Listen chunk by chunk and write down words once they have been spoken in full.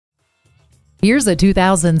Here's a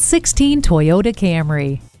 2016 Toyota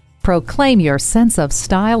Camry. Proclaim your sense of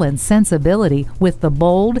style and sensibility with the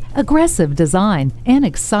bold, aggressive design and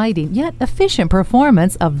exciting yet efficient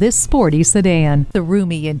performance of this sporty sedan. The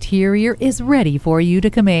roomy interior is ready for you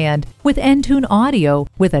to command, with Entune audio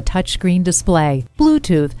with a touchscreen display,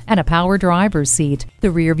 Bluetooth, and a power driver's seat.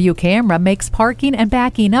 The rear-view camera makes parking and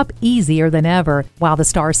backing up easier than ever, while the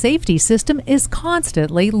Star Safety System is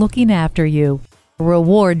constantly looking after you.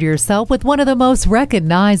 Reward yourself with one of the most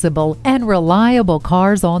recognizable and reliable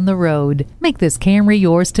cars on the road. Make this Camry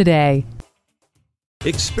yours today.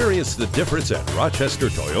 Experience the difference at Rochester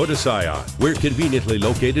Toyota Scion. We're conveniently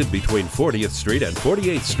located between 40th Street and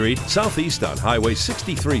 48th Street, southeast on Highway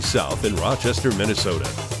 63 South in Rochester,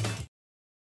 Minnesota.